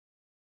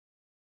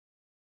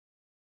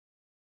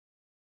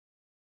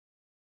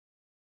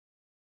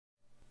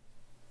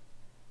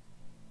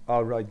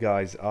All right,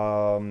 guys.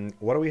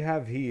 What we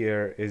have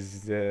here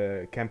is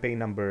the campaign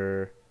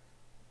number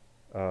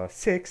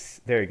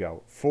 6. There you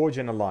go. Forge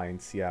an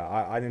alliance. Yeah,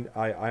 I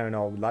don't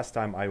know. Last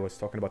time I was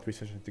talking about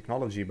research and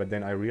technology, but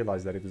then I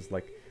realized that it was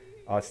like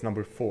it's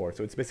number 4.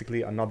 So it's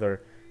basically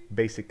another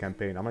basic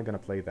campaign. I'm not gonna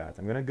play that.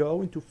 I'm gonna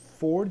go into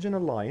Forge an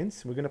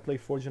alliance. We're gonna play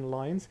Forge an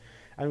alliance,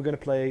 and we're gonna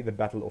play the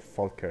Battle of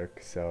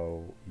Falkirk.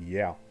 So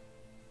yeah.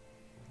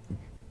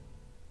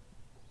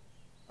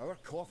 Our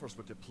coffers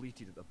were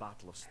depleted at the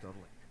Battle of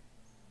Stirling.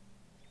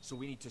 So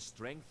we need to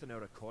strengthen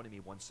our economy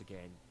once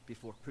again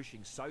before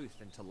pushing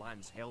south into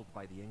lands held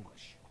by the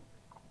English.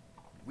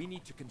 We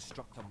need to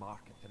construct a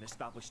market and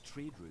establish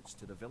trade routes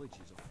to the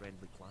villages of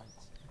friendly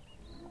clans.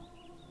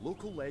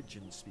 Local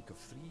legends speak of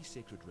 3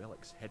 sacred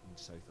relics hidden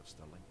south of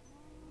Stirling.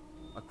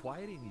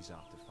 Acquiring these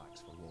artifacts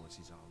for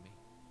Wallace's army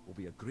will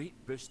be a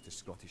great boost to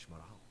Scottish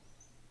morale.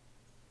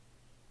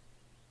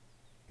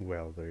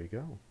 Well, there you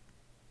go.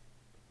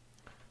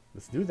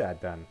 Let's do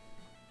that then.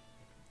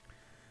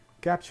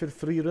 Capture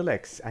 3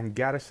 relics and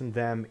garrison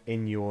them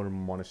in your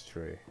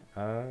monastery.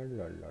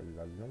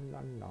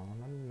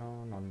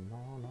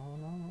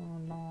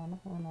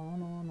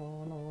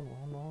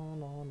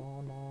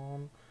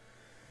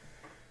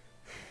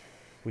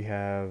 We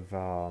have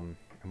a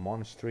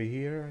monastery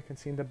here, I can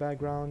see in the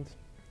background.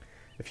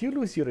 If you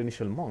lose your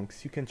initial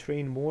monks, you can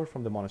train more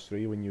from the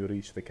monastery when you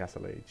reach the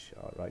castle age.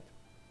 Alright.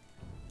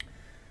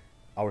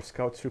 Our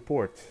scouts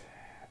report.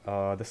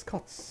 The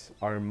Scots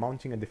are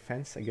mounting a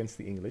defense against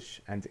the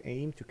English and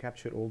aim to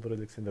capture all the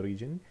relics in the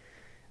region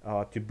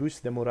to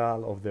boost the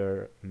morale of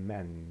their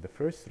men. The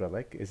first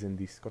relic is in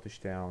the Scottish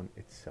town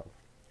itself.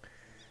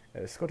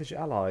 Scottish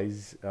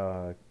allies.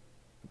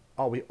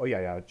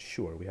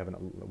 Sure. We have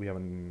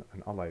an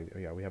ally.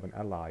 Yeah, we have an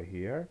ally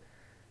here.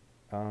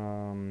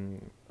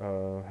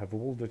 Have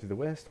Walder to the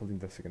west, holding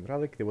the second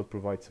relic. They will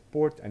provide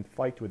support and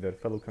fight with their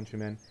fellow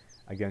countrymen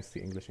against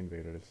the English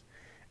invaders.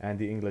 And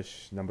the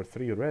English, number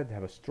 3 red,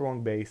 have a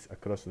strong base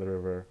across the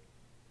river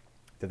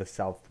to the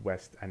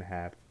southwest and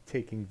have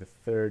taken the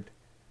third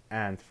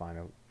and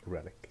final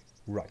relic.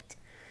 Right.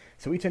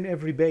 So each and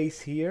every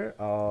base here,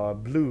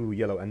 blue,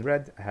 yellow, and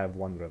red, have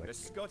 1 relic. The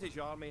Scottish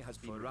army has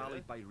been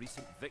rallied by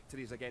recent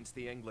victories against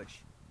the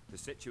English. The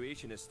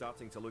situation is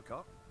starting to look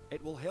up.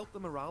 It will help the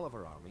morale of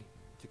our army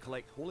to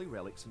collect holy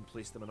relics and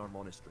place them in our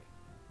monastery.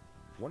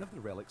 One of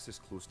the relics is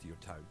close to your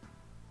town.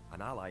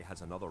 An ally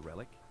has another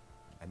relic,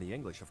 and the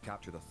English have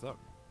captured a third.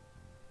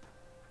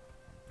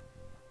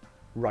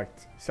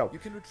 Right, so you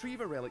can retrieve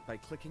a relic by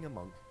clicking a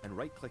monk and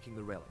right-clicking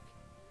the relic.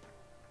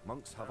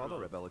 Monks have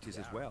other abilities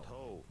as well.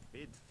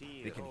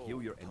 They can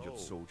heal your injured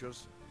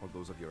soldiers, or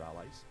those of your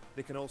allies.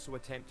 They can also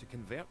attempt to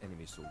convert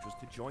enemy soldiers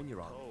to join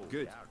your army.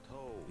 Good.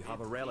 You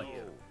have a relic.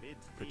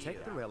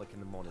 Protect the relic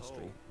in the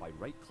monastery by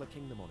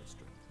right-clicking the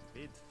monastery.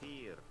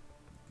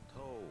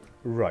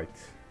 Right.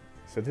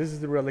 So this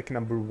is the relic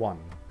number 1.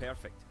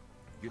 Perfect.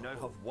 You now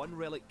have 1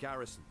 relic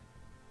garrisoned.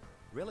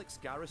 Relics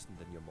garrisoned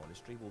in your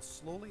monastery will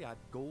slowly add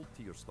gold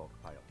to your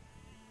stockpile.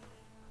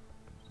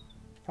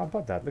 How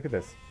about that? Look at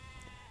this.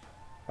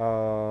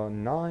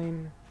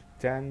 9,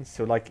 10.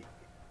 So like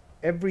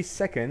every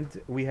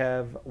second we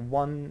have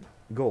 1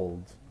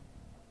 gold.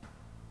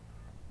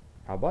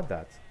 How about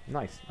that?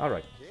 Nice.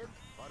 Alright.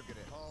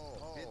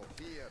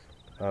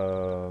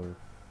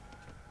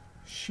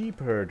 Sheep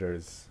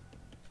herders.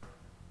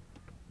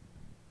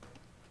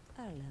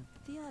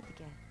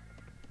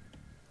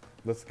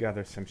 Let's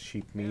gather some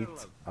sheep meat.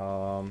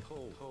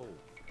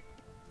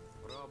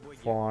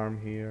 Farm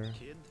here.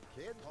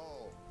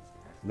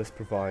 Let's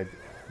provide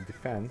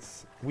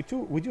defense. We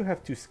do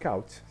have 2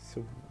 scouts,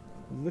 so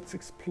let's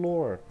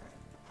explore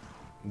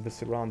the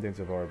surroundings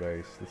of our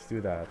base. Let's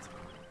do that.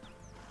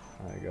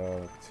 I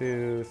go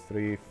 2,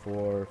 3,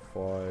 4,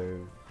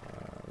 5.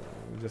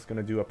 I'm just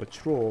gonna do a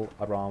patrol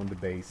around the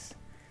base.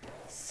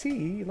 Let's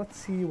see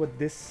what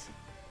this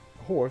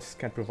horse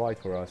can provide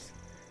for us.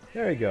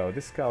 There you go.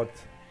 This scout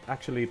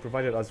actually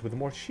provided us with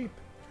more sheep.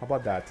 How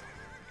about that?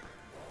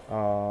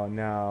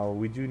 Now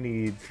we do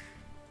need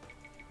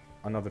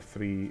another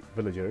 3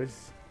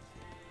 villagers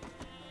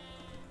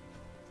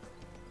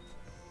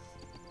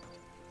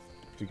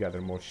to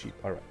gather more sheep.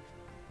 Alright.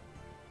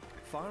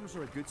 Farms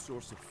are a good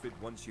source of food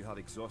once you have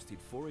exhausted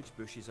forage,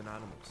 bushes and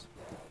animals.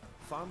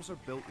 Farms are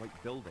built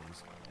like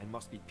buildings and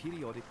must be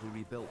periodically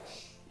rebuilt.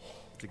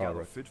 To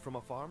gather food from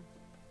a farm,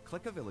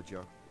 click a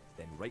villager,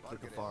 then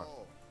right-click a farm.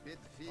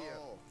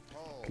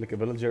 Click a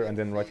villager and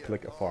then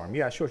right-click a farm.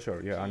 Yeah,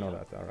 sure. Yeah, I know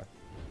that. Alright,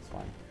 it's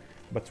fine.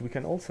 But we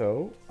can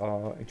also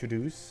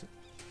introduce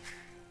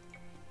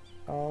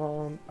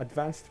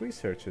advanced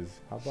researches.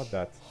 How about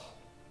that?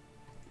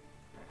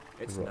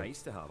 It's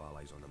nice to have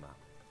allies on the map.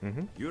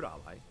 Your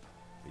ally,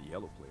 the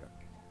yellow player,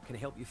 can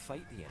help you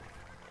fight the enemy.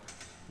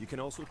 You can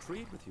also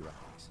trade with your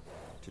allies.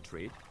 To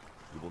trade,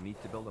 you will need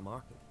to build a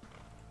market.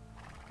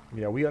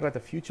 Yeah, we are at a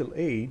feudal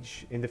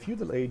age. In the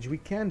feudal age, we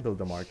can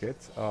build a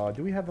market.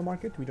 Do we have a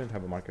market? We don't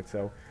have a market,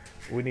 so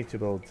we need to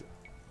build.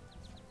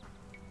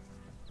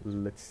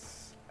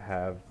 Let's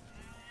have.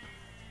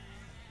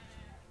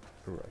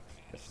 Right.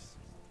 Yes.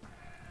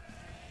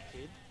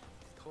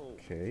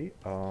 Okay,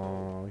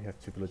 we have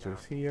 2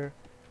 villagers here.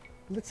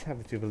 Let's have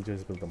the 2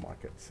 villagers build the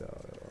market. So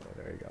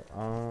there you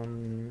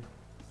go.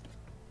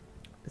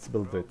 Let's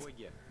build it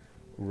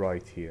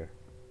right here.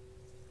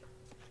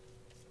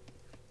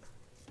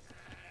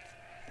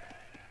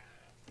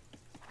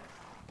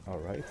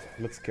 Alright,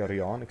 let's carry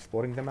on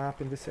exploring the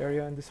map in this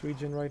area, in this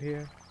region right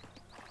here.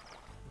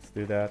 Let's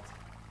do that.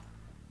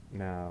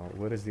 Now,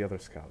 where is the other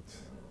scout?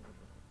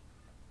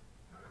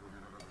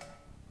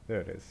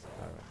 There it is.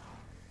 Alright.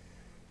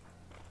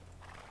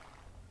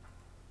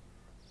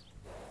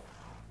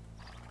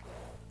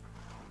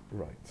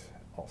 Right,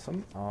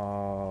 awesome.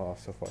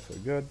 So far so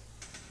good.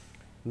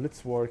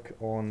 Let's work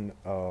on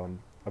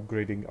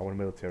upgrading our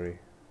military.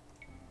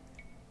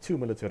 2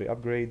 military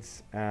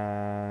upgrades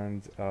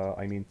and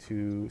I mean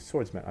 2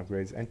 swordsman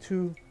upgrades and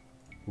 2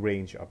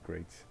 range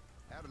upgrades.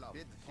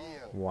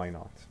 Why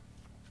not?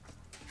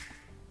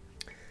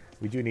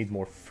 We do need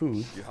more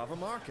food. You have a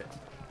market.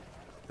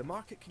 The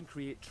market can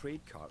create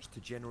trade carts to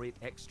generate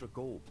extra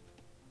gold.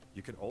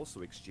 You can also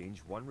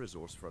exchange one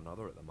resource for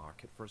another at the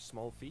market for a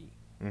small fee.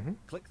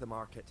 Click the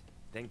market,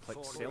 then click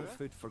sell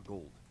food for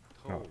gold.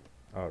 Oh,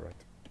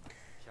 alright.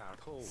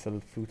 Sell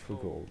food for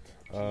gold.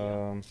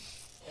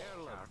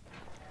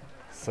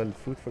 Sell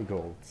food for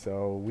gold.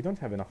 So we don't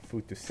have enough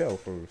food to sell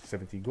for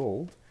 70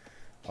 gold.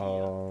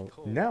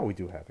 Now we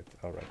do have it.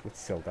 Alright,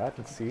 let's sell that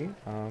and see.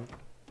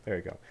 There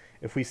you go.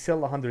 If we sell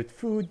 100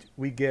 food,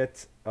 we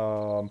get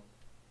how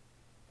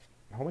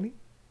many?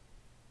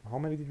 How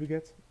many did we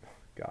get?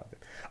 God.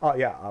 Oh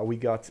yeah, we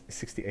got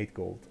 68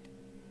 gold.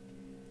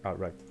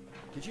 Alright.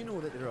 Did you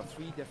know that there are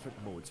 3 different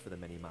modes for the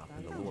mini-map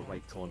in the lower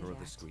right corner of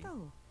the screen?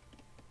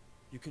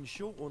 You can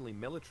show only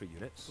military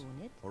units,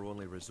 or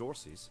only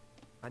resources,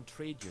 and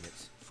trade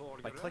units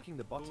by clicking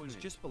the buttons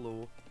just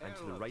below and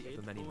to the right of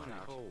the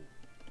mini-map.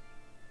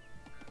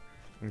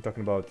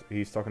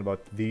 He's talking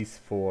about these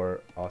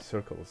 4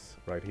 circles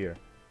right here,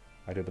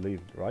 I do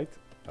believe, right?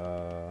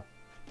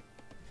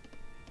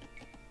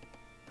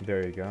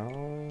 There you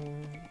go.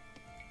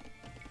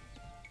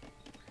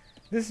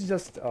 This is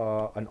just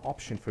an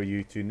option for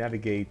you to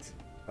navigate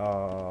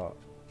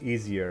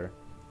easier,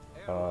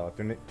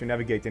 to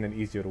navigate in an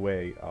easier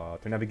way,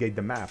 to navigate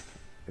the map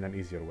in an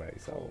easier way.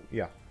 So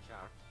yeah,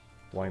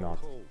 why not?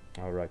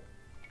 All right,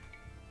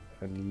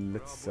 and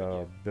let's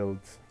build.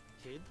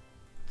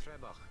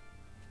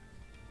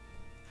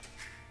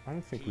 I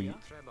don't think we.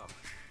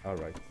 All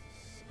right,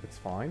 it's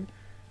fine.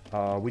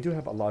 We do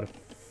have a lot of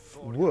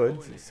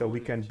wood, so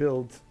we can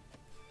build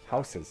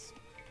houses.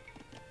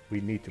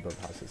 We need to build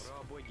houses.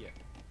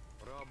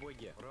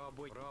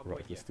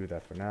 Right, let's do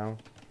that for now.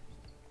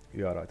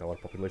 Yeah, right, our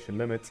population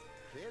limit.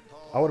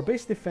 Our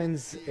base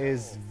defense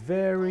is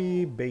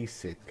very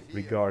basic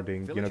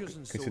regarding, you know,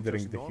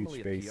 considering the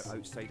huge base.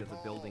 Outside of the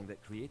building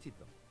that created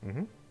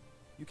them.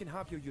 You can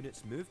have your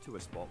units move to a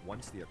spot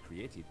once they are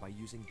created by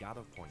using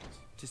gather points.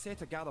 To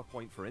set a gather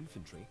point for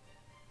infantry,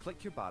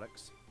 click your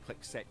barracks, click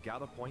set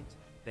gather point,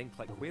 then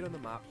click where on the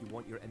map you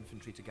want your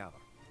infantry to gather.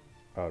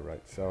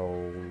 Alright,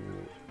 so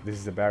this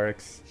is the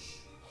barracks.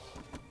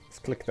 Let's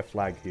click the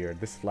flag here.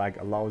 This flag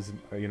allows,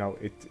 you know,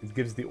 it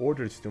gives the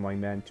orders to my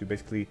men to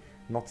basically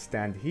not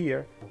stand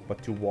here,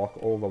 but to walk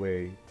all the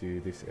way to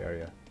this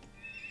area.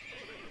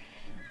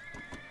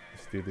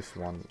 Let's do this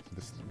one,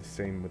 the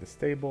same with the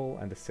stable,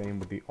 and the same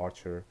with the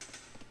archery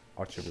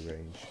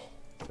range.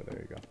 So there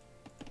you go.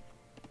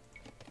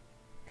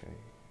 Okay.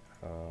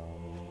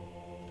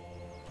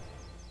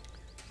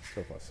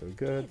 So far so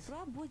good.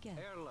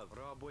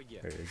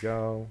 There you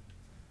go.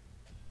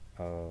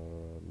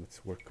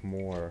 Let's work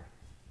more.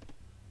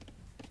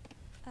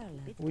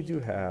 We do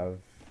have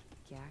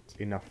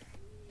enough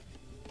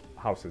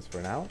houses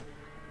for now.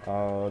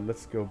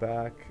 Let's go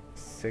back.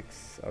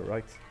 6,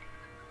 alright.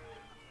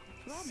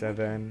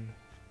 7.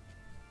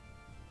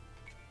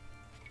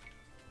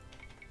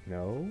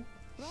 No.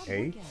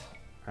 8.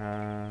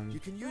 And you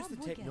can use the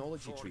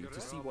technology tree to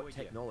see what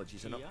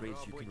technologies and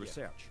upgrades you can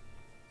research.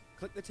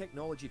 Click the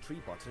technology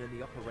tree button in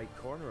the upper right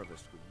corner of the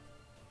screen.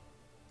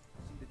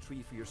 See the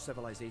tree for your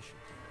civilization.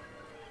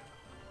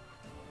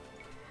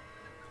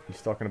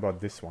 he's talking about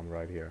this one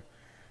right here.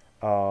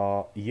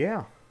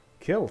 Yeah,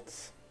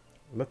 kilts.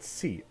 Let's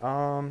see.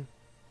 Now,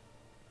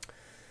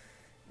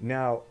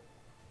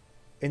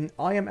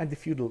 I am at the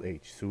feudal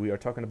age, so we are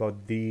talking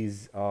about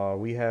these.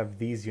 We have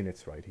these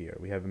units right here.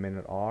 We have men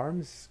at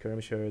arms,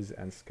 skirmishers,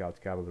 and scout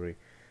cavalry.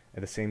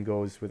 And the same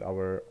goes with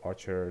our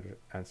archer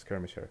and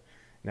skirmisher.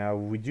 Now,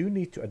 we do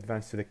need to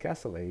advance to the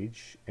castle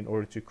age in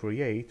order to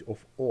create,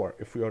 or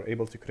if we are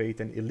able to create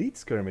an elite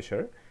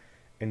skirmisher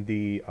in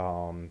the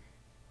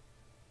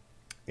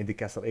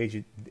castle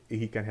age,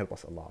 he can help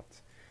us a lot.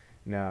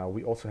 Now,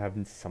 we also have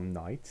some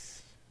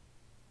knights.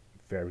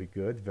 Very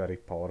good, very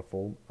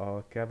powerful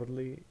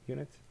cavalry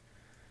unit.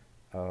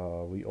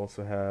 We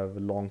also have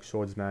long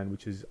swordsman,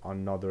 which is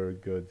another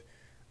good.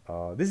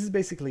 This is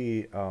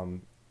basically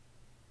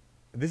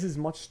this is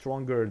much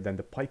stronger than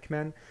the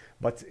pikemen,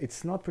 but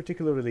it's not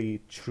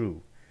particularly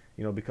true,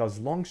 you know, because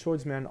long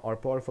swordsmen are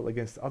powerful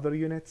against other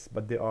units,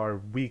 but they are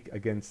weak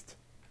against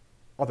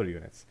other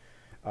units.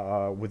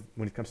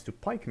 when it comes to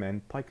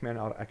pikemen, pikemen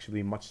are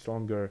actually much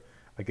stronger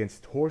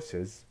against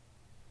horses,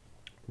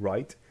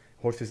 right?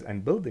 Horses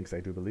and buildings, I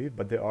do believe,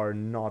 but they are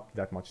not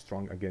that much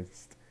strong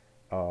against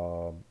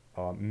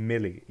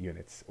melee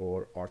units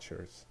or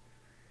archers.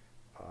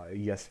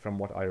 Yes, from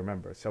what I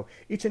remember. So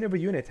each and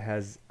every unit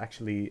has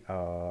actually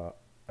a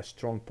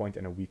strong point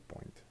and a weak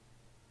point.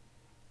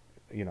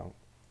 You know,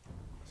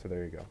 so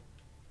there you go.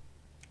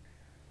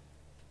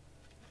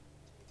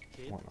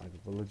 One idle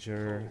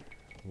villager.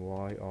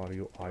 Why are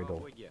you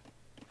idle?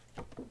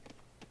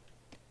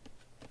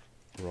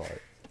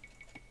 Right.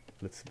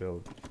 Let's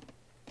build.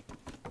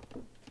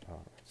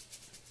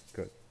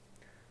 Good.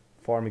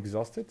 Farm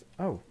exhausted.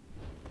 Oh.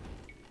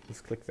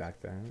 Let's click that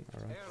then.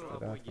 Alright, let's do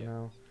that for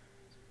now.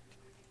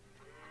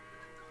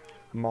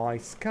 My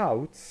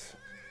scouts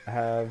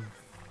have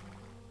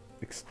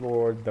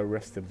explored the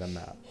rest of the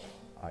map,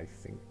 I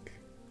think.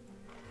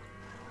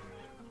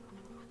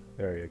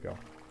 There you go.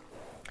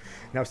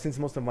 Now, since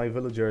most of my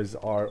villagers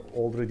are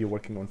already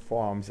working on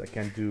farms, I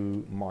can't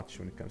do much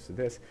when it comes to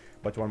this.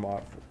 But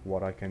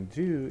what I can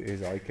do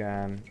is I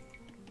can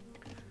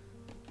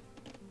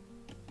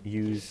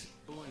use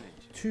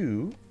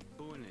 2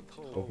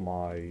 of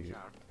my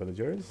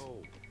villagers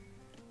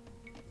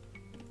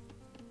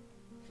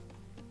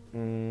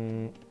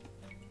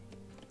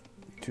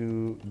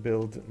to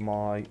build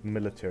my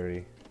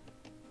military.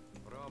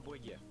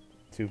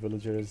 2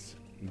 villagers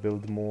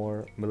build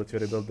more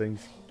military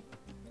buildings.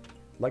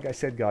 Like I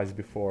said, guys,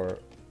 before,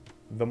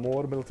 the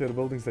more military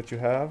buildings that you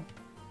have,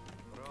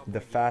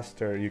 the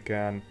faster you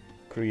can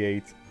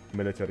create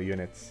military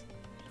units.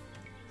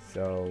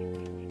 So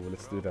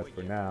let's do that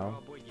for now.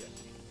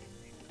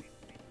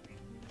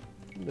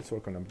 Let's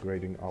work on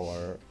upgrading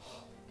our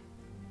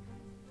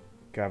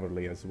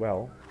cavalry as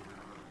well.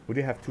 We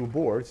do have 2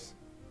 boards.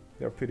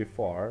 They're pretty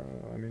far.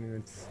 I mean,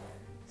 it's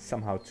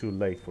somehow too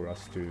late for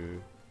us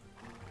to...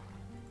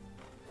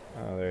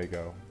 there you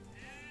go.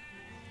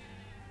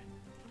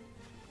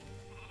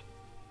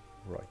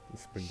 Right,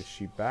 let's bring the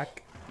sheep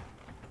back.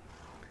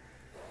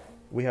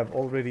 We have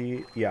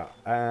already... yeah,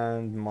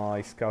 and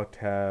my scout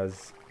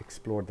has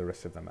explored the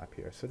rest of the map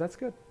here. So that's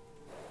good.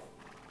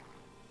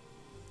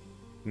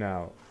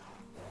 Now,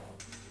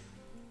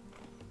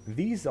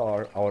 these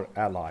are our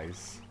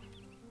allies.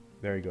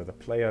 There you go, the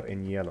player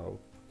in yellow.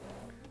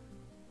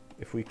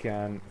 If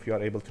you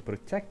are able to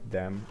protect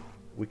them,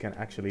 we can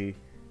actually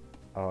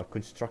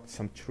construct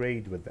some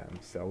trade with them.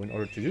 So in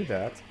order to do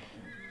that,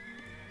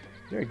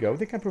 there you go,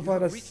 they can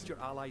provide us... reached your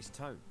ally's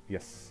town.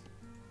 Yes.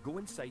 Go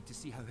inside to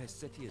see how his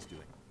city is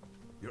doing.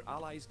 Your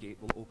ally's gate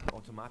will open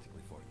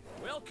automatically for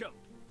you. Welcome!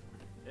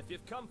 If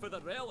you've come for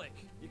the relic,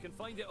 you can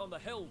find it on the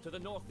hill to the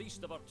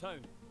northeast of our town.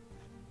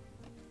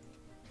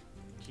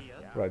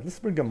 Right, let's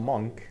bring a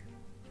monk.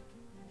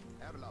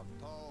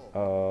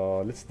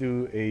 Let's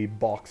do a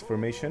box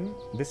formation.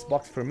 This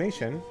box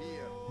formation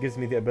gives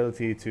me the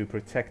ability to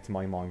protect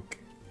my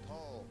monk.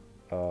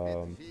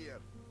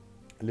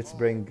 Let's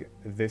bring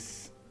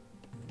this,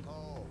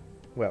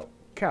 well,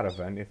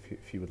 caravan,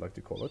 if you would like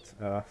to call it.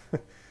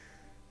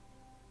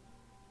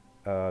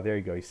 There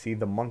you go. You see,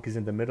 the monk is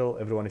in the middle.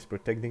 Everyone is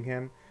protecting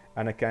him,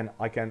 and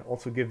I can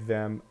also give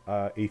them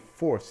a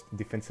forced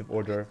defensive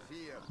order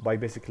by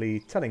basically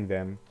telling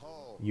them,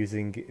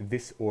 using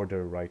this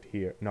order right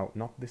here. No,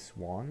 not this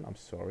one. I'm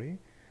sorry.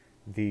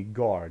 The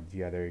guard.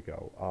 Yeah, there you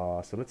go.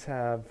 So let's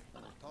have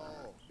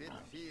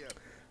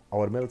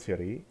our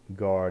military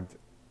guard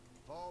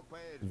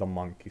the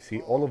monk. You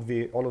see, all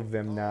of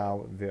them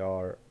now, they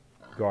are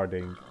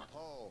guarding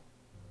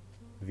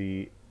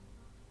the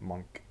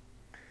monk.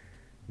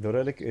 The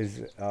relic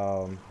is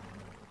let's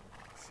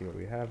see what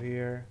we have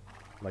here.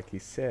 Like he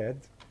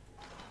said,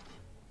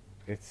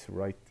 it's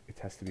right. It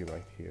has to be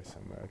right here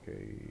somewhere.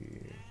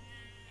 Okay,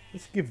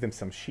 let's give them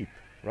some sheep,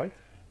 right?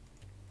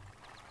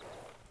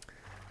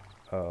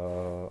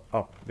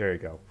 Oh, there you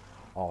go.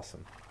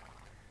 Awesome.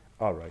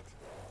 All right.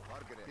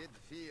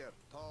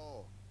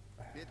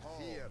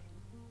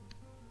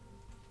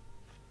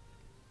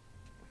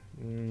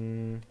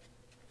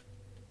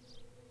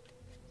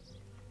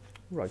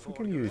 Right, we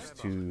can use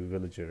 2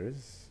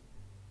 villagers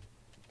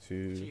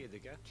to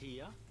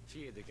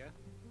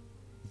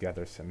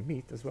gather some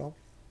meat as well.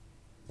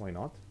 Why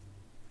not?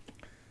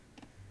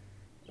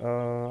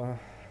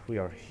 We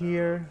are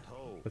here.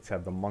 Let's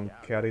have the monk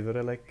carry the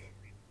relic.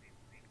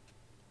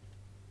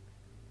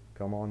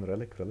 Come on,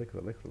 relic, relic,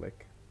 relic,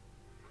 relic.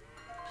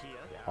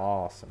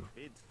 Awesome.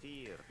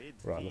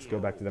 Right, let's go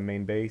back to the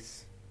main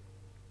base.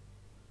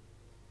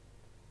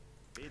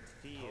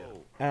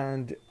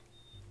 And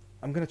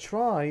I'm gonna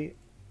try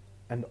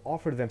and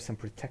offer them some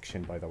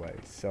protection, by the way.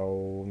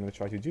 So I'm gonna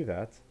try to do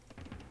that.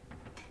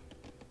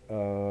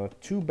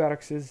 2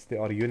 barracks, they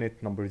are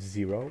unit number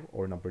 0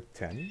 or number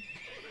 10.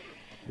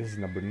 This is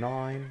number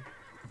 9,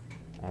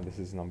 and this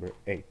is number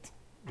 8.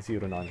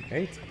 0, 9,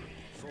 8.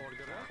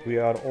 We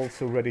are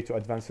also ready to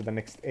advance to the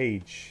next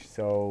age,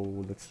 so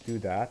let's do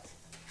that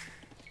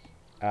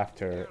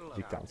after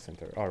the town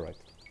center. Alright.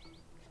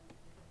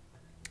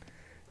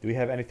 Do we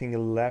have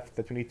anything left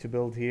that we need to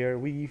build here?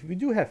 We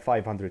do have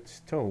 500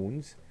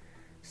 stones,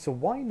 so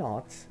why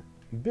not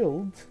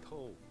build?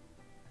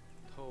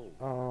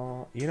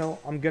 You know,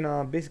 I'm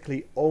gonna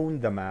basically own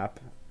the map,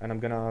 and I'm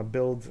gonna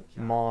build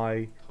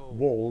my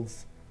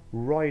walls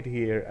right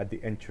here at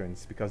the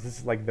entrance, because this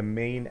is like the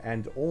main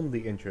and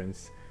only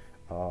entrance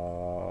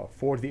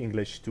for the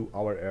English to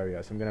our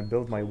area. So I'm gonna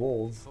build my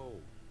walls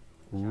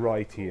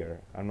right here.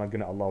 I'm not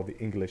gonna allow the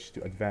English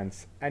to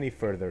advance any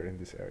further in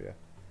this area.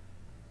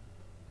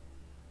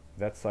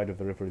 That side of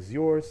the river is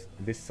yours,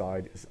 this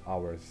side is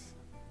ours.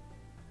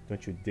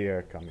 Don't you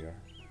dare come here.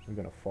 I'm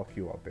gonna fuck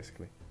you up,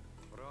 basically.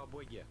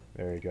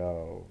 There you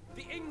go.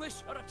 The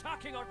English are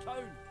attacking our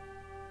town.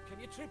 Can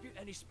you tribute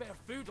any spare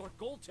food or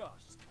gold to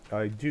us?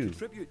 I do.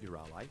 Tribute your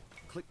ally.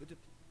 Click the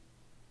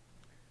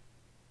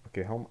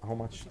Okay, how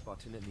much?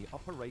 button in the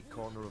upper right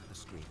corner of the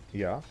screen.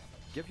 Yeah,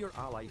 Give your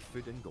ally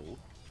food and gold,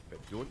 but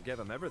don't give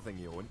him everything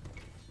you own.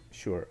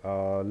 sure.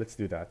 Let's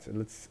do that.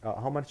 Let's.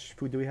 How much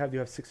food do we have? Do you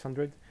have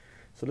 600?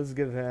 So let's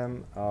give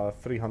him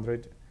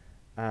 300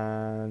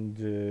 and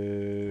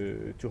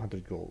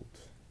 200 gold.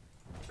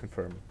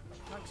 Confirm.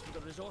 Thanks for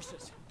the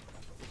resources.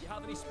 If you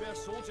have any spare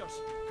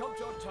soldiers, come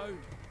to our town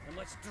and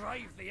let's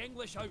drive the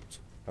English out.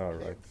 All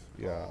right.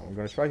 Yeah, I'm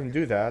gonna try and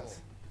do that.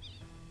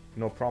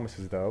 No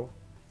promises though,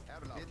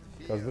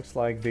 because looks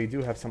like they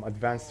do have some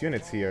advanced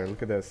units here.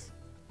 Look at this.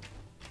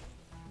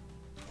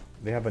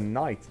 They have a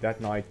knight. That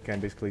knight can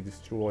basically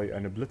destroy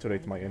and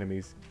obliterate my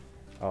enemies,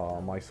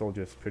 my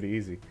soldiers, pretty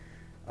easy.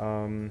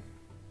 Hold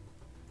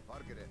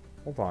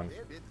on.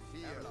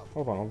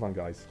 Hold on,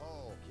 guys.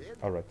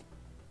 All right.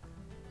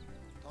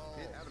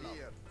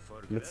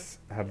 Let's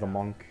have the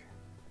monk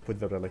put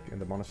the relic in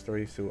the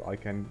monastery so I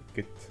can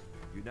get...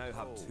 You now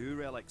have 2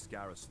 relics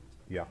garrisoned.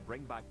 Yeah.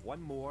 Bring back 1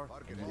 more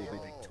and you will be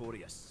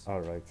victorious.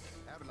 Alright.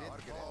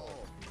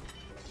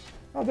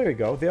 Oh, there you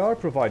go. They are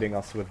providing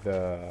us with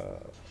the...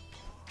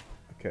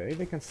 Okay,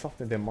 they can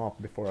soften them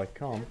up before I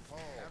come.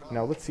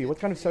 Now, let's see. What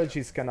kind of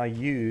strategies can I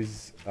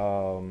use?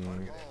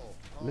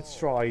 Let's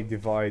try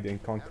divide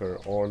and conquer.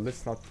 Or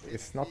let's not...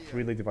 It's not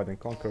really divide and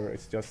conquer.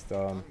 It's just...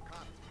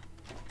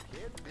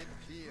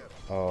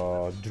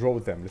 draw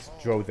them. Let's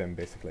draw them,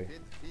 basically.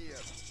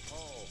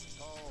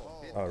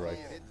 Alright.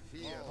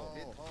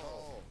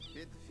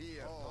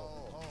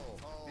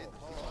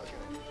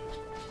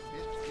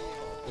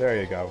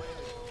 There you go.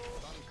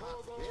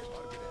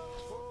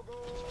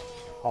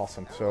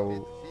 Awesome.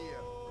 So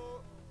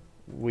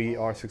we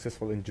are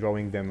successful in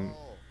drawing them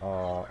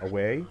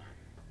away.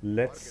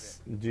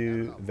 Let's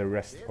do the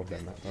rest of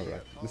them.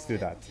 Alright, let's do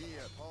that.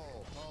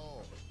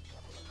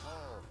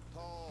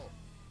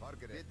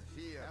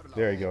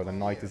 There you go, the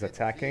knight is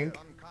attacking.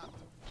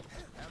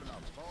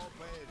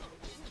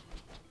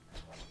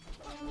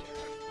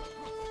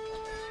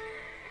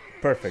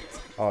 Perfect.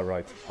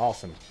 Alright,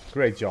 awesome.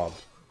 Great job.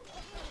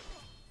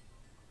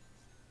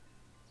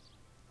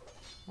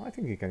 I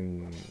think he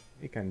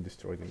can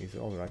destroy them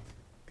easily. Alright.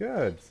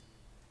 Good.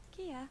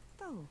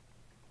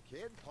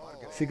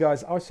 See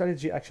guys, our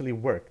strategy actually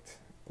worked.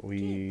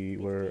 We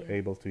were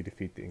able to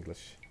defeat the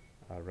English.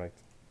 Alright.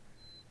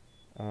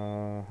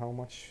 How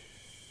much?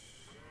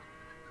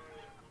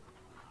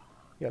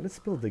 Yeah, let's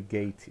build a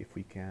gate if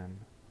we can.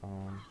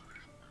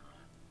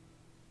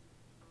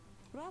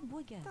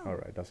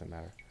 Alright, doesn't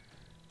matter.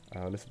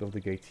 Let's build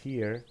a gate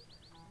here.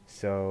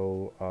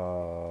 So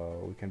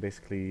we can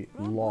basically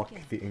lock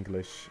the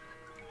English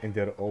in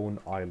their own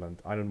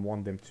island. I don't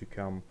want them to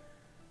come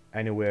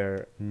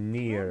anywhere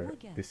near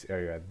this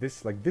area.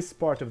 This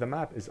part of the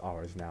map is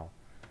ours now.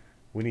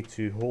 We need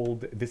to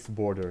hold this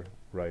border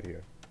right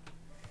here.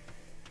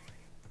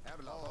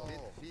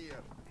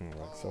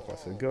 Alright, so far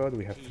so good.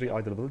 We have 3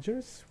 idle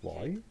villagers.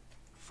 Why?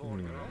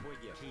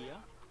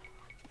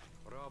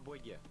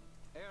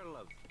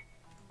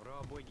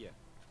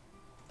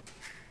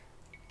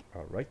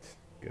 Alright.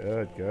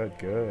 Good, good,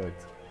 good.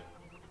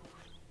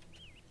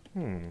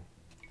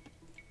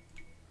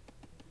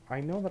 I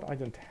know that I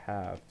don't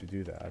have to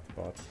do that,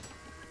 but...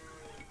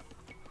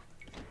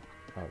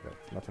 Okay,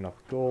 not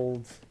enough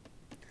gold.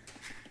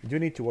 We do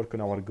need to work on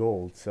our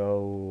gold,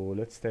 so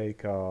let's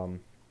take...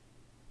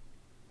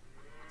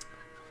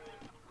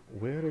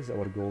 Where is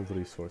our gold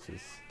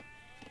resources?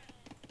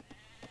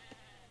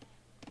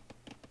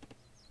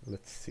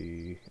 Let's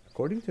see.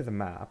 According to the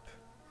map,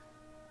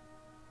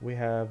 we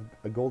have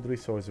a gold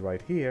resource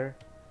right here.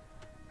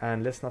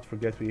 And let's not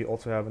forget we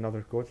also have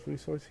another gold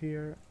resource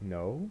here.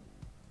 No.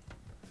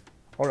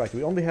 Alright,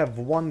 we only have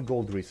 1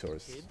 gold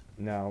resource.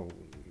 Now,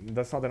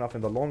 that's not enough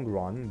in the long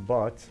run,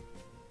 but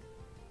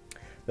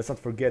let's not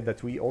forget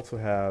that we also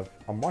have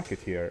a market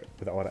here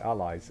with our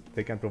allies.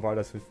 They can provide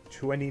us with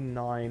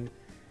 29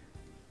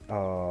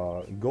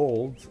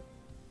 gold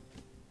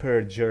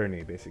per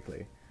journey,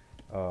 basically.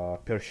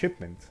 Per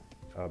shipment,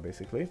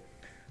 basically.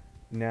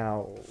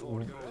 Now,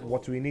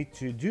 what we need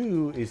to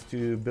do is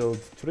to build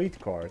trade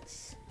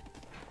carts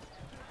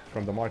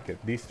from the market.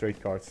 These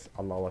trade carts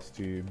allow us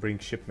to bring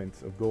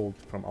shipments of gold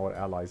from our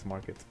allies'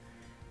 market.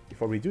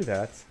 Before we do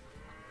that,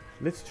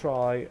 let's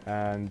try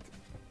and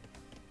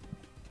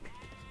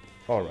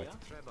Alright.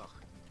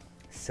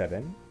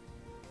 7.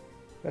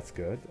 That's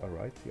good.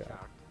 Alright, yeah.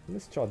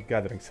 Let's start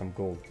gathering some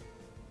gold.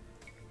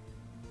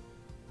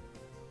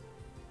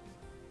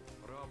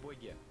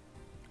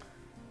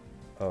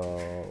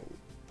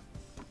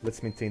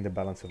 Let's maintain the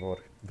balance of our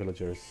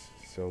villagers.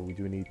 So we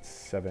do need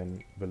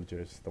 7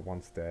 villagers, the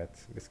ones that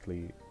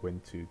basically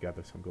went to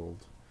gather some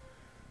gold.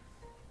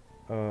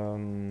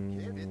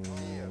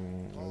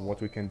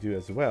 What we can do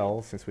as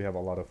well, since we have a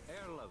lot of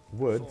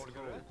wood,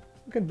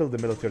 we can build a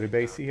military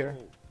base here.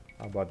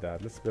 How about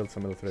that? Let's build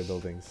some military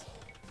buildings.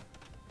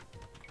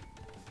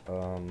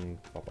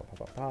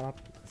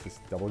 This is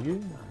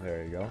W.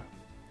 There you go.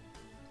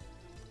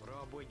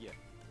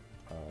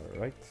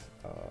 Alright.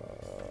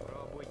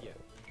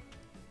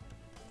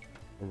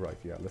 Right,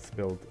 yeah, let's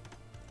build.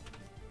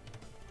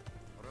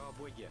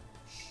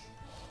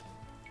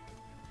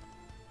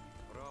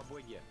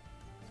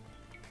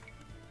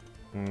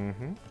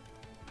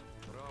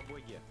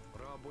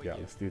 Yeah,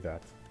 let's do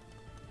that.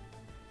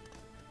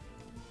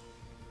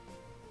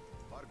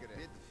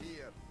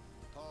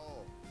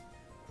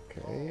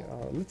 Okay,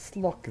 let's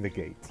lock the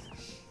gate.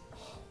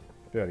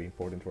 Very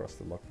important for us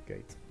to lock the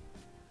gate.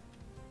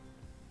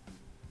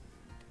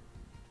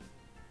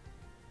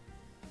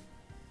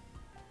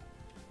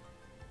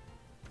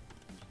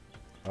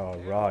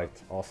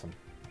 Alright, awesome.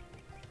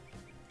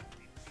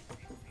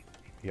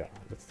 Yeah,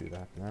 let's do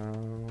that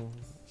now.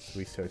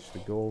 Research the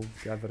gold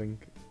gathering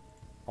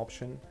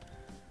option.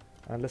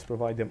 And let's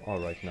provide them.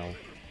 Alright, no,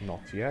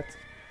 not yet.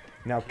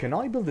 Now, can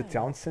I build a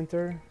town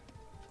center?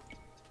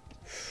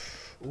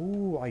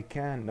 Ooh, I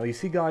can. Now, you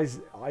see,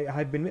 guys, I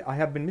have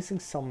been missing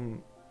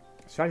some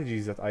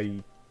strategies that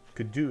I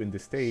could do in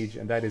this stage,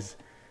 and that is,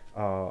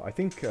 I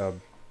think,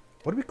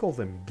 what do we call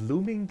them?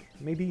 Blooming,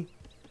 maybe?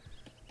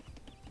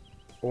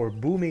 Or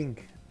booming?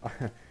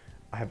 I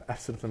have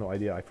absolutely no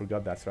idea. I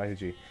forgot that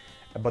strategy.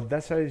 But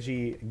that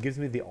strategy gives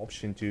me the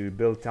option to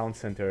build town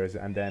centers,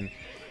 and then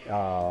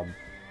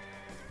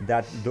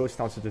those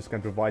town centers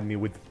can provide me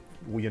with,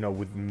 you know,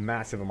 with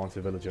massive amounts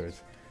of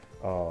villagers.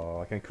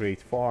 I can create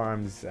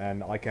farms,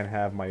 and I can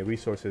have my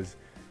resources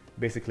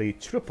basically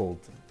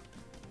tripled.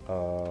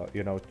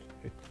 You know,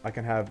 I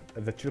can have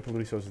the triple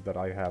resources that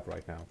I have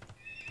right now.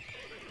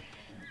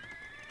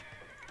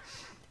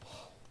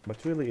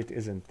 But really, it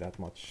isn't that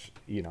much,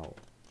 you know.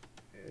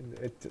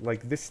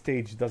 Like, this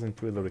stage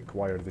doesn't really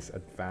require this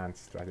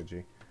advanced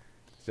strategy.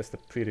 It's just a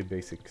pretty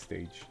basic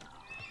stage.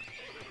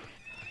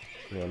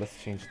 Yeah, let's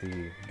change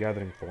the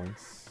gathering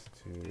points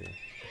to...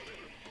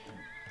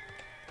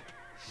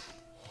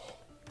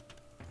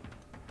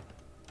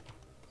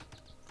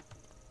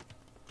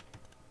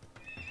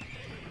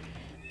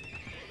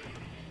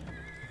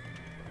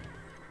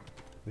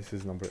 This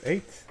is number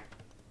 8.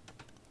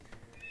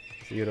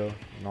 0,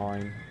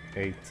 9,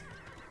 8.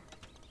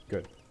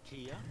 Good.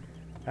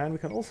 And we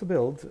can also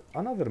build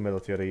another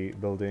military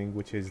building,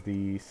 which is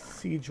the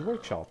siege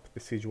workshop. The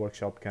siege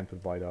workshop can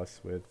provide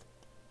us with,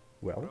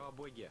 well,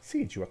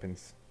 siege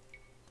weapons.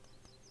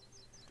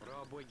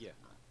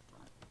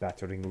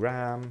 Battering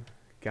ram,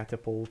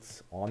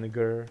 catapults,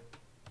 onager,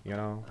 you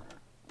know,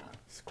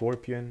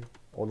 scorpion.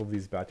 All of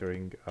these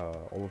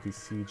all of these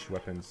siege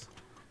weapons.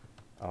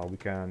 We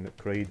can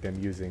create them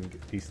using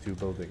these 2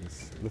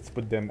 buildings. Let's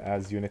put them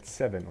as unit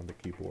 7 on the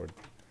keyboard.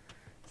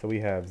 So we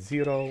have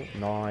 0,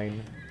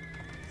 9,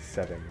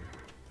 7.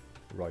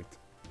 Right.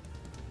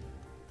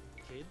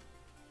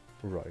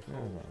 Right.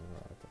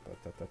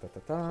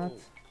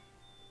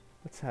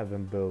 Let's have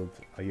them build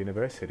a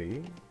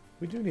university.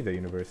 We do need a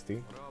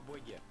university.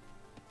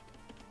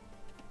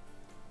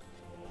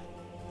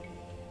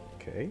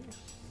 Okay.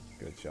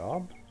 Good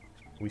job.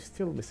 We're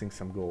still missing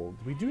some gold.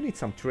 We do need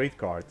some trade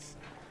cards.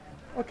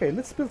 Okay,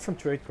 let's build some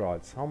trade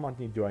cards. How much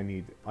do I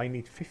need? I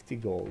need 50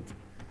 gold.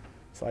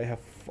 So I have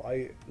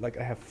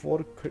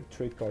 4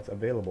 trade cards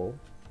available.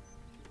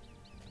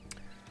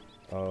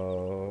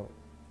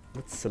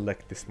 Let's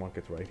select this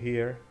market right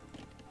here.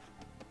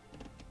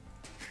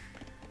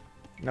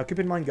 Now keep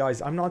in mind,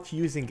 guys, I'm not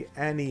using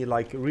any,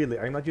 like, really,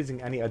 I'm not using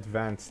any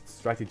advanced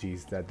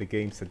strategies that the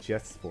game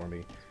suggests for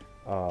me.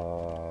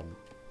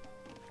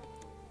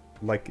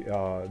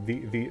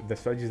 The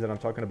strategies that I'm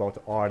talking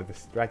about are the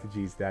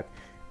strategies that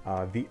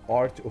the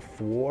art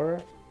of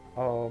war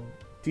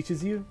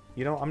teaches you.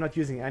 You know, I'm not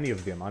using any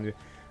of them. I'm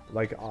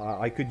like,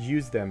 I could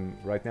use them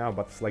right now,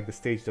 but it's like the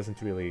stage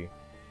isn't really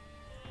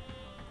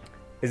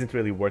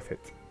worth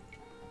it.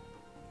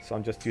 So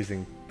I'm just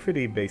using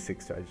pretty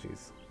basic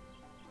strategies.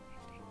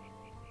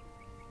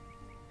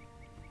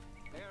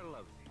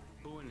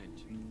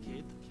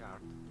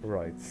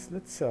 Right,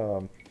 let's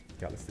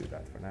let's do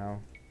that for now.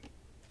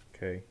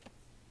 Okay.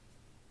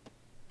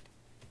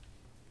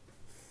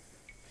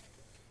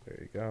 There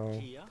you go.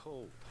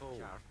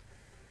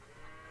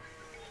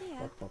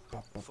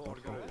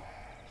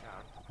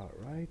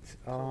 Alright,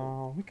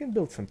 we can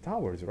build some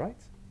towers,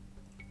 right?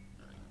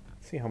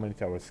 Let's see how many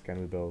towers can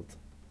we build.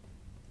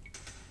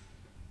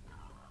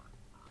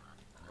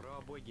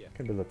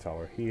 Can build a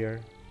tower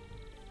here.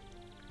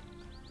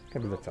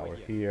 Can build a tower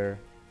here.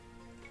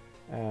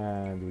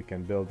 And we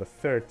can build a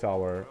third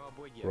tower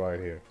right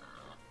here.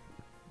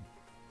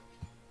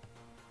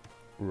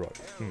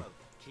 Right.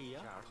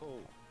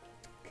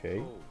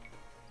 Okay.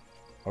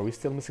 Are we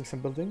still missing some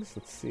buildings?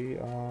 Let's see.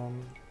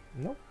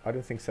 No, I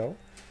don't think so.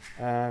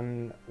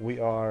 And we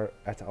are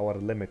at our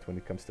limit when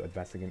it comes to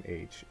advancing in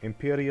age.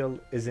 Imperial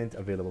isn't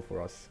available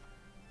for us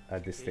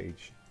at this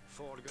stage.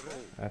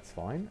 That's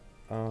fine.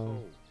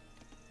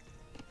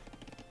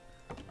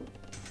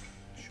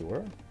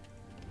 Sure.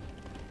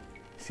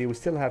 See, we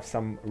still have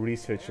some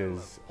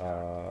researches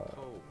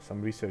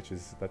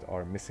that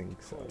are missing,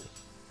 so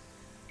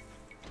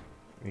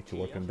we need to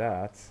work on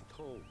that.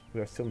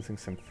 We are still missing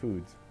some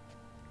food.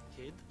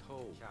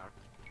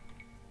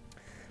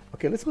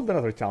 Okay, let's build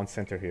another town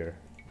center here.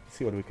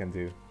 See what we can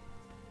do.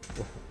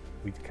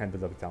 We can't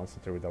build a town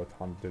center without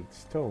 100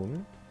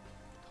 stone.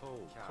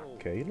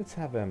 Okay, let's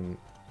have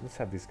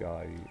this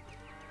guy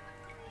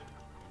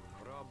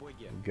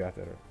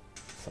gather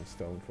some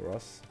stone for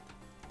us.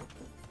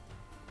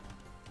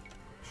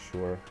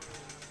 Sure.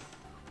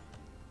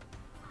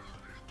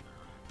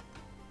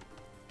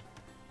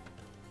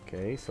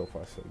 Okay, so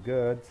far so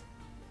good.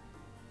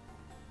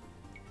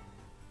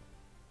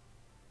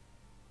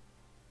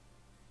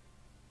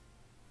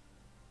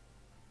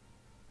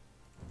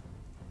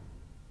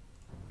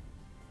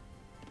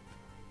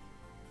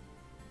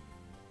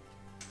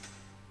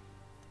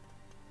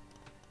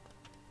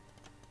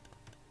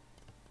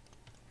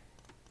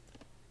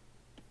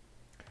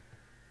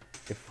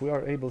 If we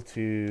are able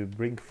to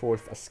bring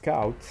forth a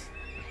scout,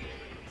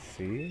 let's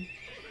see.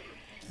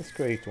 Let's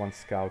create one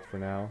scout for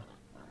now.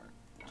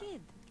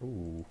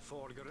 Ooh.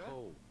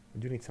 We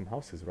do need some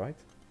houses, right?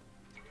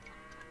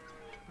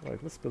 Right,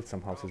 let's build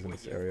some houses in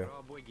this area.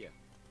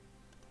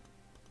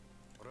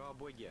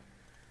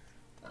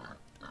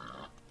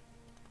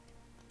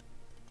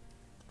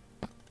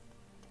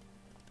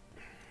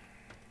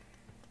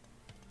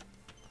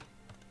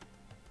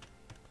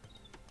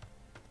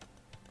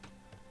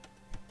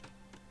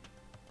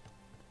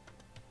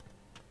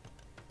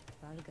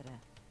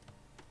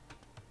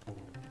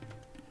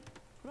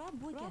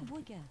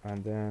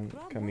 And then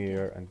come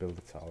here and build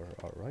a tower.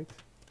 Alright.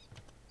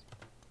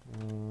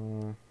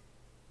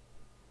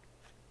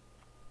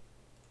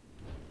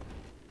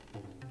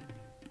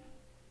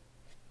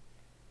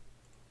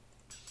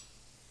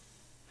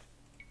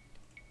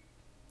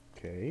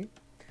 Okay.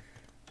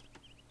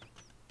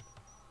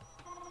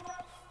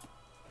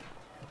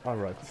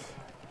 Alright.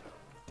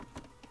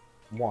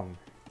 1,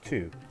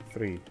 2,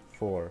 3,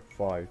 4,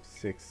 5,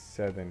 6,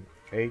 7,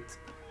 8,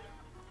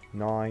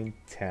 9,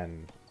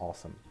 10.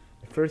 Awesome.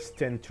 The first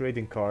 10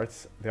 trading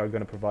carts, they are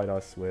going to provide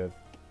us with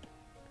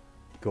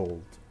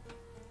gold.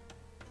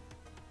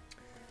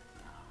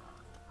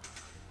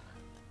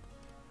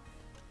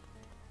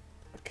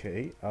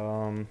 Okay,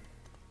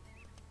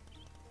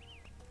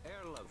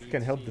 we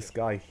can help this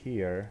guy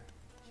here.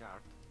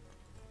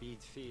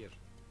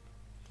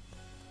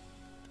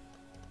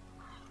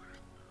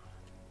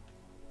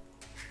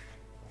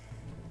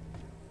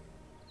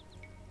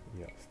 Yeah,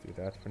 let's do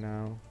that for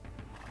now.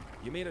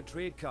 You made a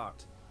trade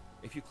cart.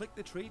 If you click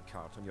the trade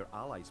cart on your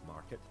allies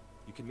market,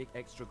 you can make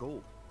extra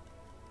gold.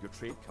 Your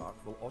trade cart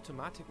will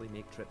automatically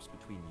make trips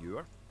between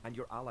your and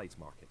your allies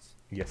markets.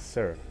 Yes,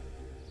 sir.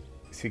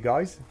 See,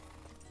 guys?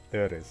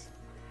 There it is.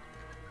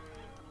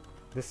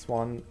 This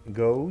one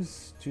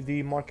goes to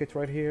the market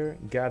right here,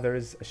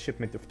 gathers a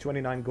shipment of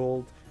 29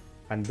 gold,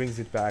 and brings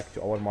it back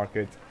to our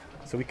market,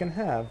 so we can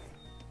have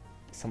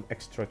some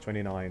extra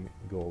 29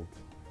 gold.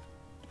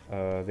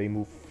 They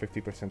move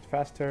 50%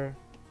 faster.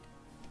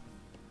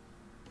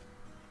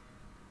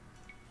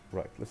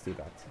 Right, let's do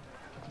that.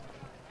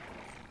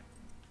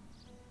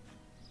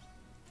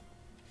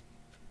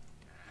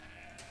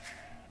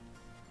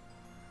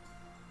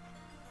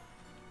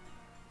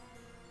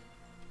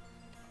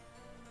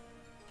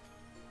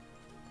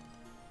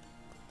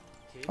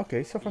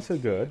 Okay, so far so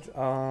good.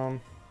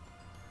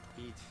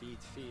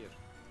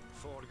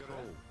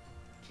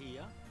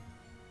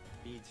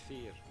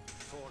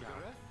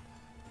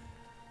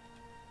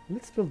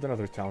 Let's build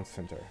another town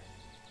center.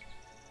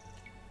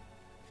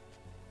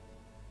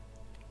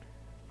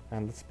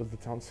 And let's build the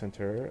town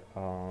center.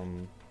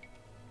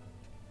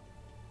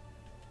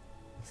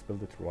 Let's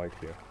build it right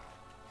here.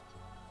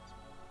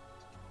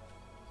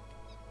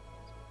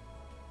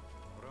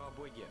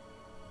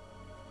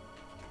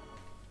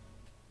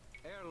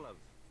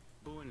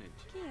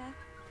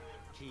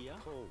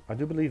 I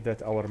do believe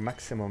that our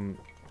maximum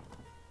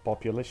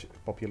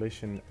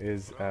population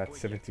is at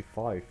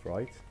 75,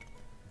 right?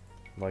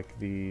 Like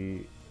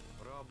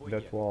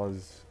that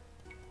was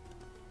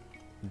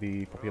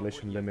the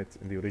population limit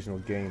in the original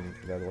game.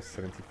 That was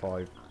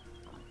 75.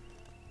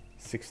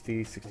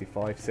 60,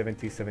 65,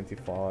 70,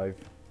 75.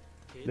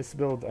 Let's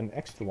build an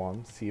extra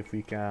one, see if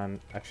we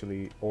can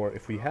actually, or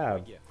if we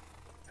have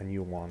a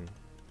new one.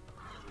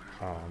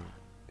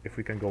 If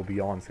we can go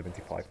beyond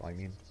 75, I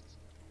mean.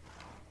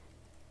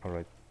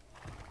 Alright.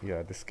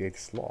 Yeah, this gate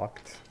is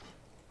locked.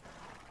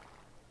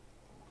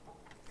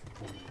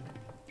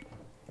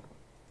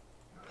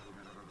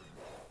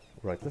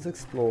 Right, let's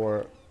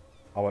explore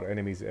our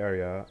enemy's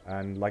area,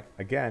 and like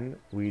again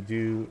we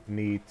do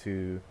need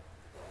to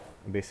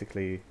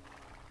basically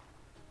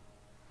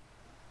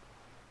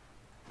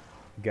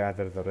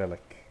gather the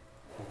relic.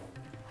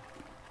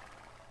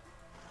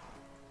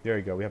 There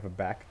you go, we have a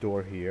back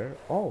door here.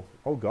 Oh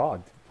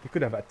god, you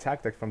could have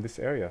attacked it from this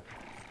area.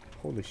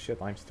 Holy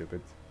shit, I'm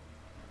stupid.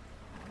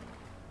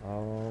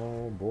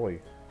 Oh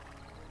boy.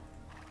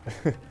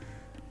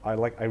 I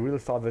really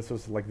thought this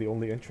was like the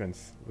only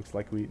entrance. Looks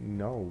like we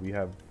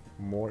have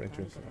more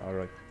entrance. All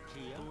right.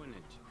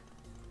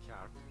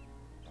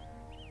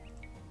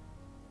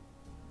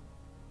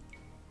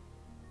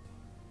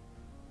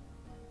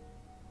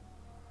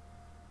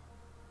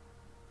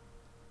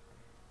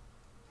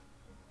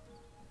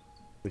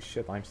 Holy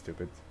shit, I'm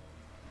stupid.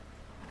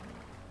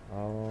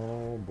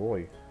 Oh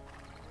boy.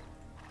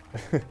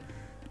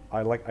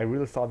 I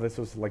really thought this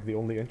was like the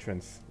only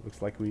entrance.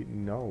 Looks like we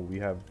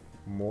have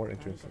more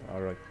entrance.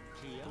 All right.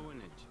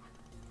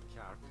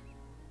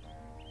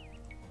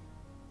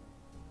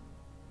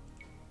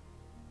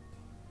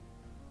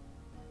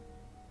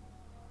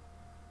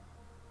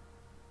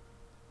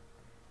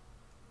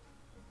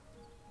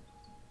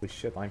 Holy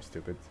shit, I'm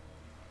stupid.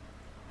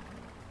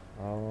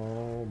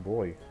 Oh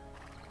boy.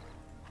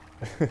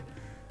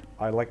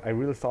 I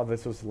really thought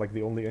this was like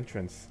the only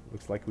entrance.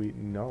 Looks like we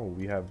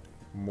have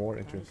more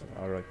entrance.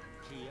 All right.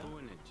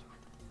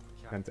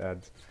 Can't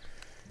add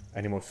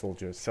any more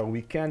soldiers, so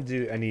we can't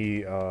do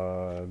any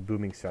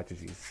booming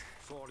strategies.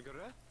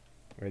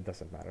 It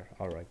doesn't matter.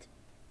 All right.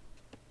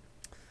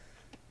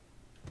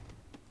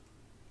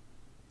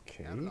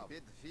 Okay.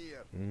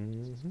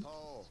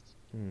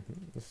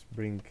 Let's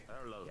bring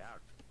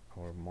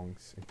our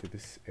monks into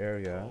this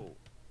area,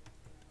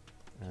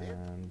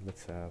 and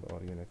let's have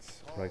our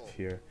units right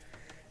here.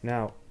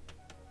 Now,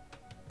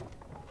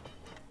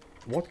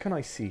 what can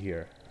I see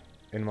here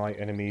in my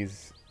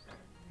enemy's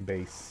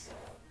base?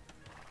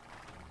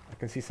 I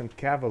can see some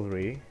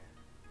cavalry.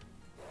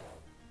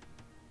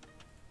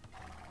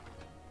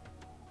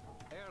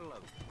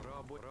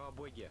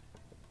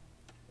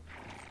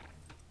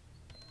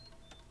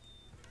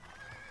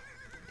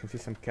 I can see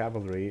some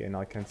cavalry, and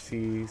I can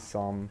see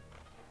some...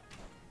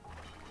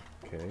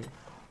 Okay.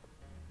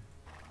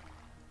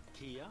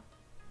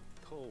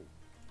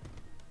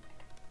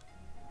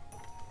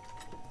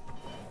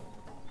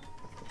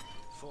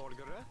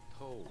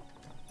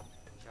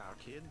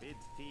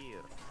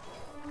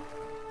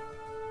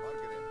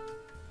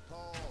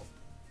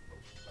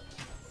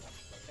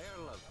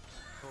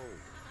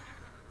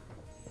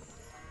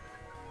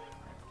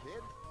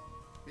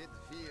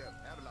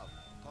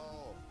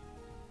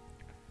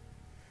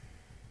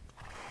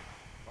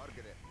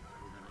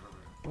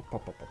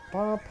 Pop, pop, pop,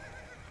 pop.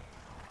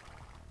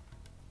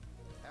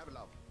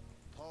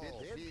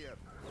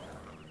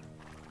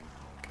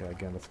 Okay,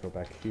 again, let's go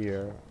back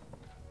here.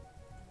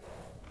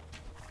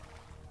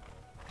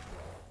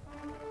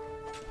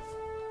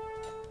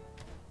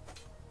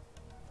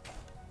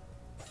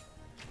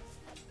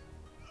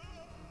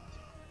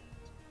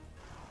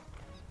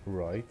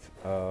 Right.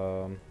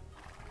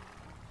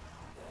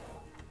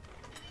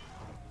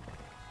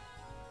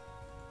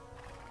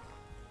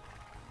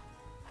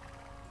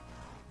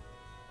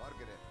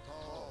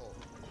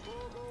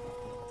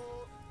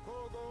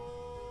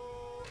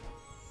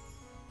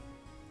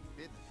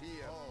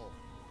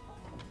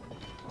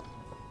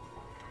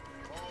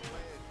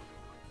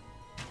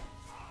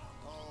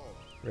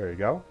 There you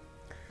go.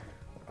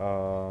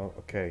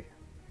 Okay.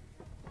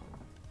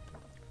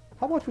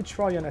 How about we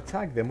try and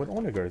attack them with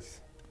onagers?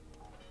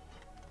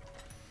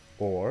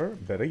 Or,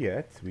 better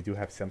yet, we do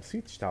have some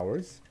siege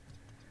towers.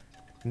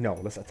 No,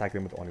 let's attack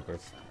them with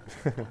onagers.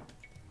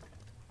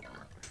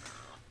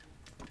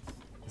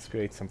 Let's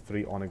create some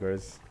 3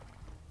 onagers.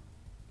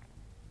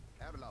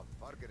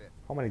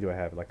 How many do I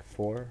have? Like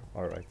 4?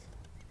 Alright.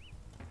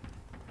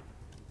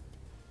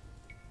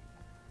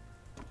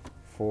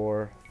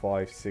 4,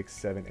 5, 6,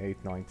 7,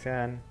 8, 9,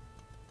 10.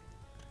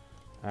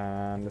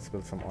 And let's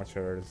build some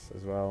archers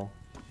as well.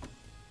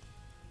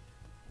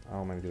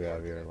 How many do we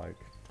have here? Like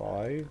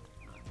 5,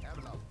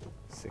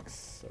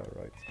 6.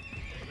 Alright.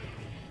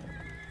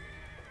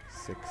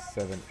 6,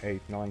 7,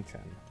 8, 9,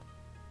 10.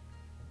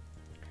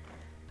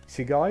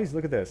 See guys,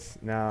 look at this.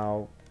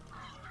 Now,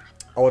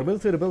 our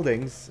military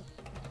buildings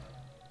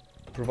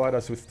provide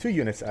us with 2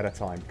 units at a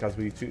time because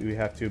we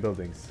have 2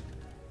 buildings.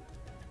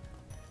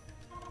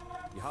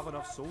 You have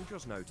enough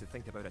soldiers now to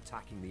think about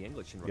attacking the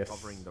English and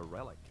recovering the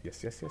relic.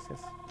 Yes, yes, yes,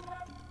 yes.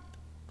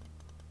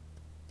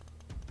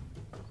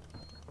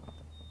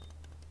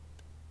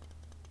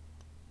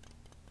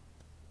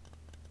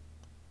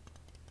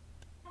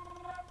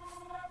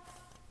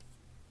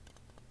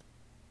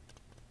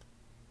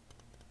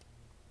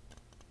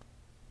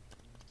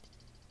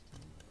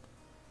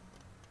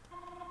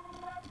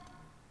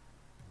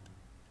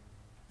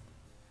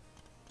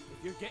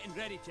 If you're getting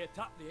ready to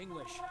attack the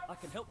English, I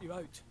can help you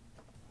out.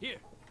 Here,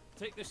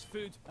 take this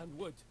food and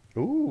wood.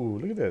 Ooh,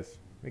 look at this.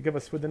 They give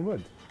us food and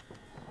wood.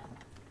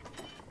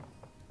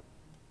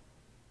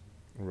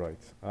 Right.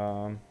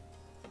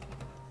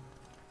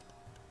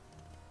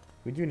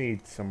 We do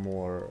need some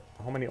more.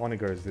 How many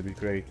onagers did we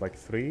create? Like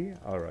 3?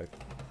 Alright.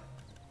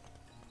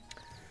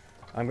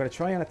 I'm gonna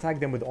try and attack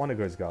them with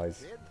onagers,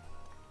 guys.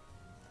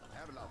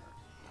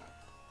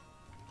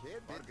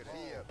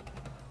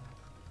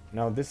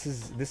 Now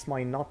this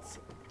might not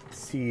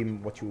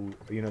seem what you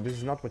know, this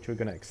is not what you're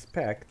gonna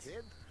expect,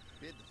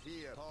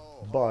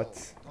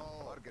 but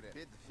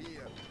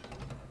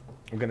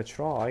I'm gonna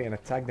try and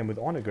attack them with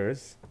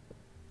onagers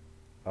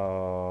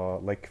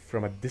like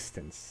from a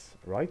distance,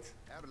 right?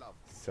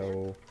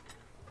 So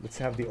let's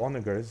have the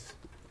onagers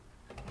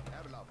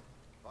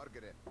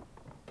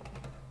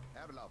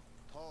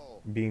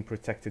being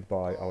protected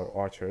by our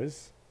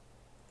archers.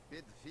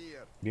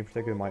 Being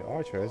protected by my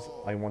archers,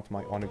 I want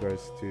my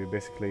onagers to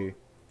basically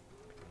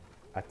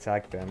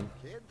attack them.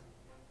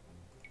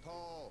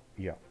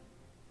 Yeah.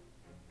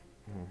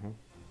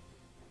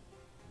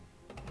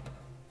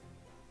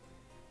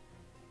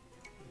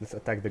 Let's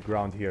attack the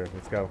ground here.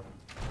 Let's go.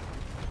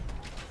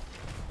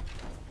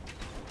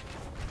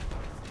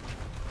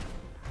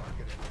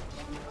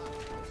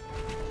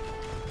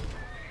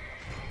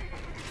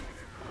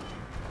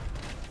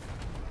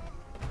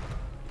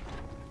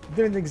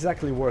 Didn't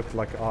exactly work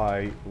like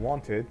I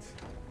wanted,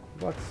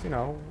 but you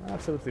know,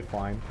 absolutely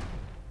fine.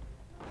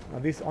 Now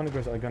these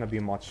onagers are gonna be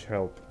much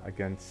help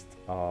against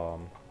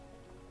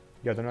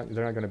yeah, they're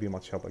not gonna be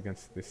much help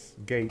against this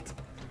gate,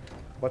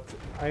 but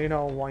you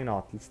know, why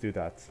not? Let's do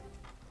that.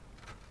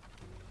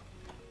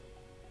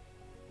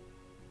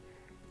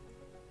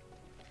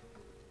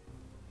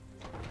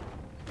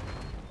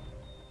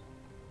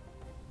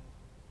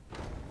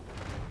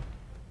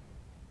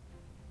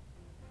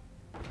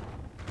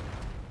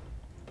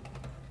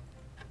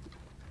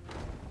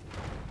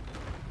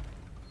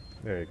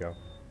 There you go.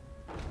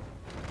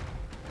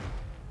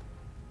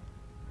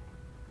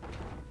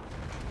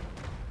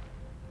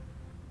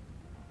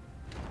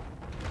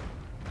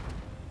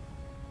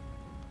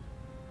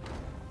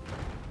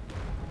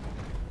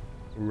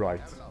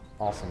 Right.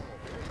 Awesome.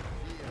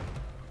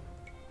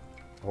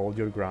 Hold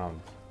your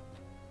ground.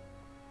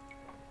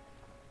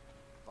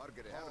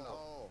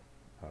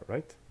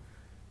 Alright.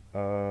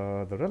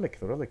 The relic,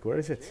 where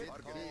is it?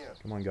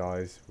 Come on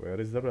guys, where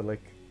is the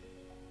relic?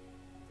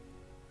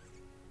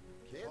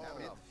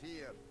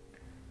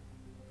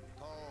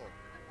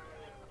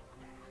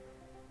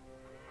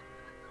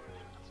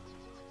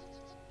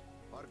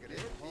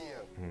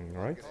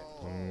 Right.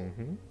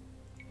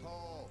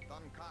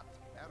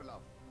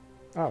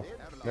 Oh,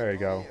 there you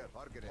go.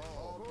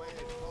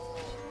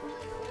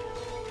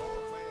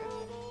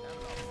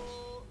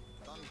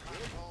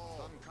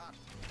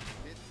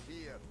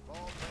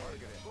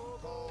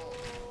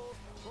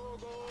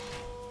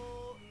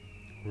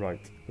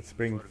 Right, let's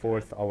bring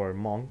forth our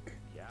monk,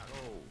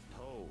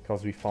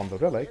 because we found the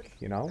relic,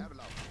 you know.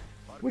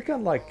 We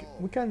can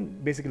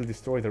basically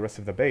destroy the rest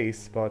of the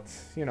base, but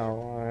you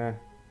know,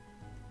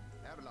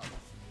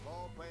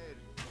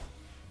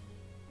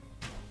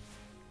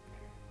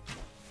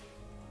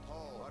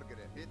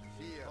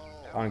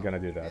 I'm gonna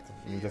do that.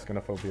 I'm just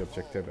gonna follow the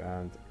objective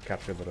and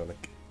capture the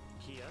relic.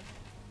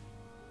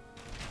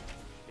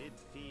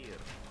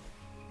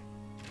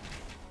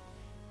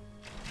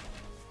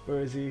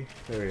 Where is he?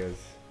 There he is.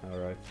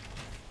 Alright.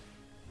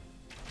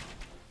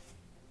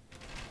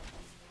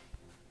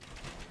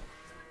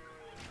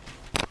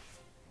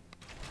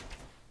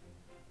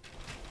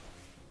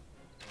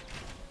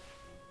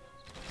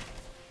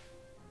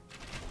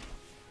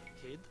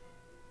 Kid,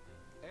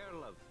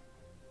 Erlov,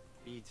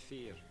 Bid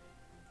Fear,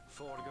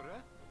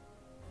 Forgere,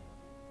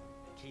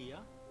 Kia,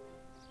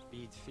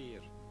 Bid Fear.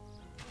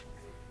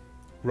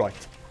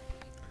 Right.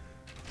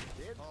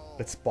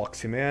 Let's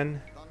box him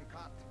in.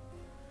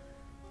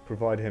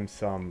 Provide him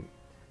some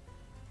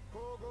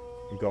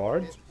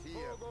guard.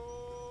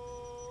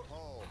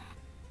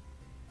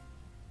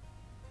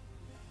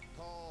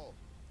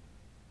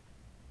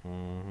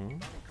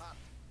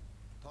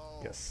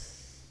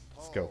 Yes.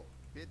 Let's go.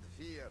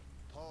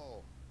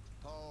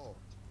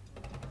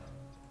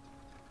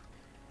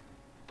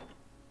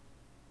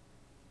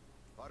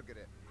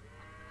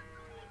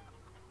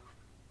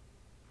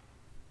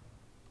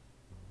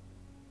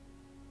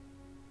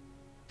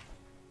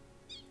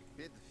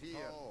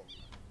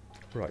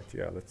 Right,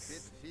 yeah,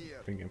 let's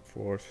bring him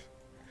forth.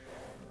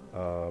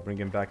 Bring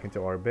him back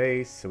into our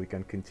base so we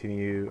can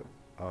continue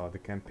the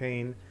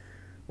campaign.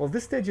 Well,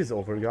 this stage is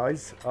over,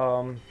 guys.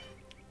 All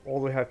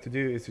we have to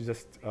do is to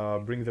just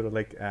bring the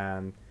relic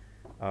and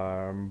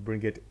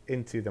bring it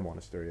into the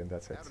monastery, and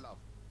that's it.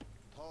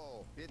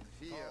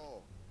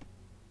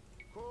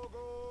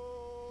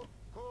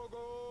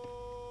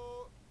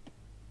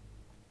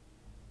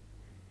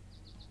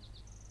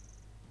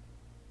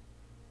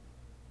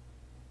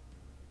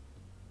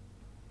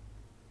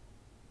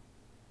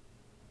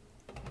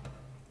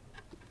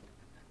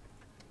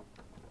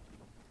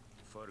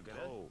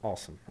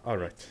 Awesome.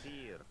 Alright.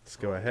 Let's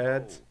go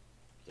ahead.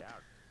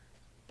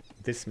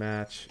 This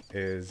match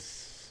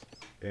is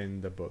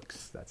in the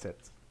books. That's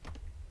it.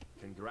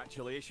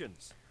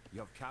 Congratulations.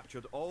 You have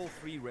captured all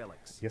 3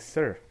 relics. Yes,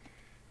 sir.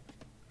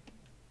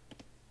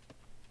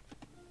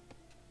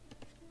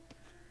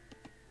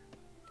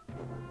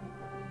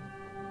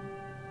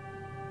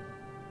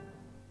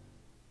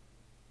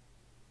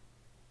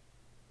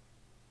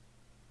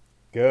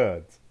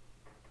 Good.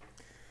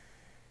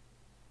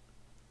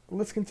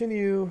 Let's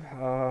continue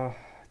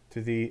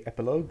to the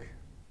epilogue.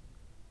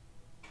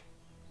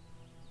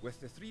 With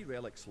the 3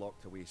 relics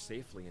locked away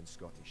safely in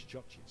Scottish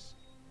churches,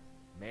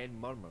 men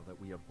murmur that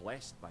we are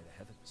blessed by the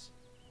heavens.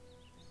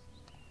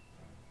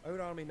 Our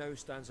army now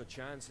stands a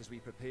chance as we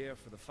prepare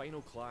for the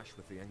final clash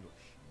with the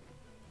English.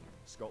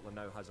 Scotland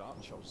now has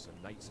archers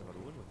and knights of our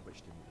own with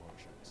which to meet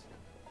Warships.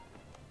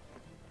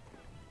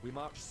 We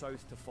march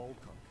south to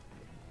Falkirk,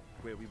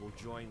 where we will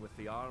join with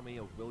the army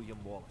of William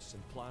Wallace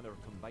and plan our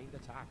combined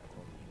attack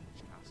upon the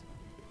English castle.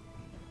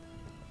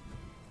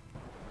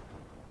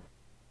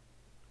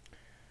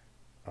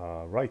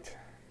 Right.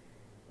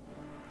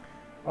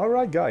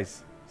 Alright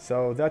guys,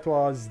 so that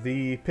was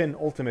the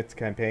penultimate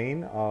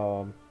campaign.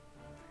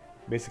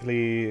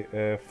 Basically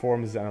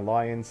forms an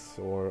alliance,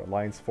 or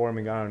alliance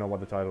forming, I don't know what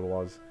the title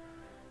was.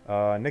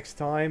 Next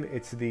time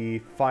it's the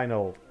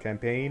final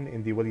campaign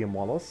in the William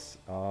Wallace,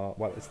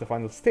 well, it's the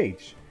final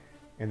stage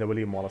in the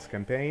William Wallace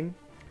campaign.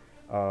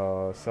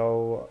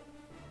 So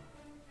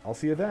I'll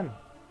see you then.